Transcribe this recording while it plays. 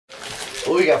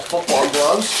Oh, we got football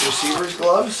gloves, receivers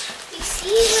gloves.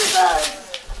 Receiver gloves.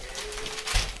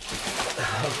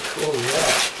 Oh, cool,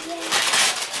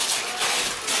 yeah.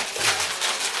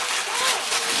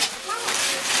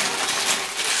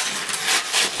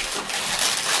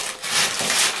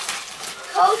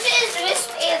 Coaches,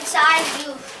 wristband size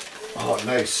you. Oh,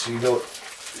 nice. You know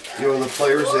the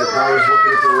players that are always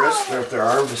looking at their wrist, they're at their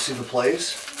arm to see the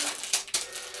plays?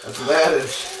 That's what that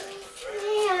is.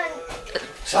 Man.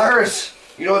 Cyrus,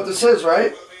 you know what this is,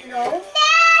 right? No.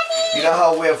 You know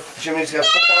how we have Jimmy's got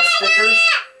football stickers?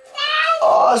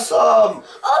 Awesome!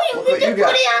 Oh, you get to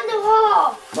put it on the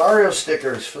wall. Mario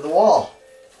stickers for the wall.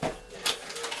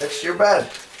 Next to your bed.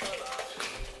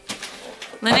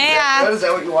 Linnea, Is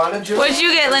that what you wanted, Jimmy? what'd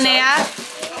you get, Linnea?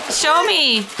 Show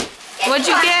me. What'd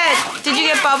you get? Did you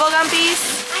get bubblegum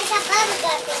piece? I got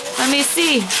bubblegum. Let me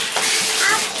see.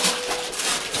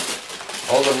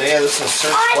 Oh, Linnea, this is a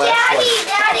surf Oh, flashlight.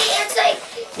 Daddy, it's like,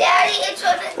 Daddy, it's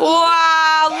what.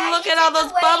 Wow, Daddy, look at all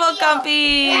those bubblegum Daddy,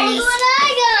 piece. what I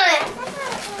got.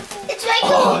 It's like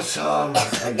Awesome.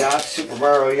 I got Super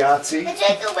Mario Yahtzee. It's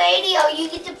like a radio. You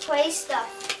get to play stuff.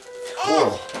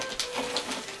 Cool.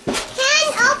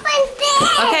 Can open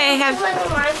this. Okay, have. Put it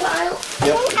in my pile.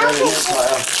 Yep, we got it in your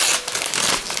pile.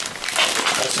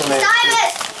 That's so nice.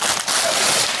 Cyrus!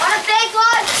 Want a big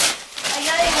one? I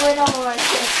got a little one.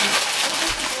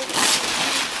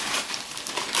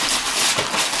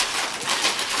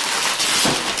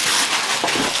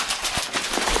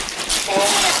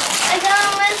 I got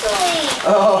a Wesley.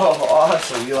 Oh,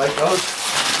 awesome. You like those?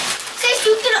 Says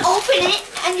you can open it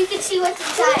and you can see what's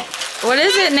inside. What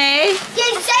is it, Nay?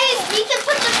 Yeah, it says you can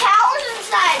put the powers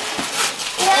inside.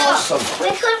 Yeah. Awesome. We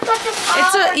could put the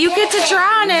It's powers. you get to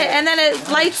draw on it and then it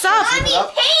lights up. I mean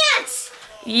pants.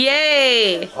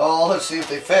 Yay! Oh, let's see if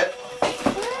they fit.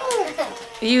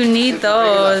 You need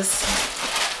those.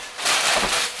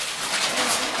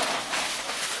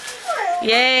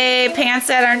 Yay! Pants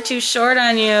that aren't too short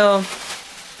on you.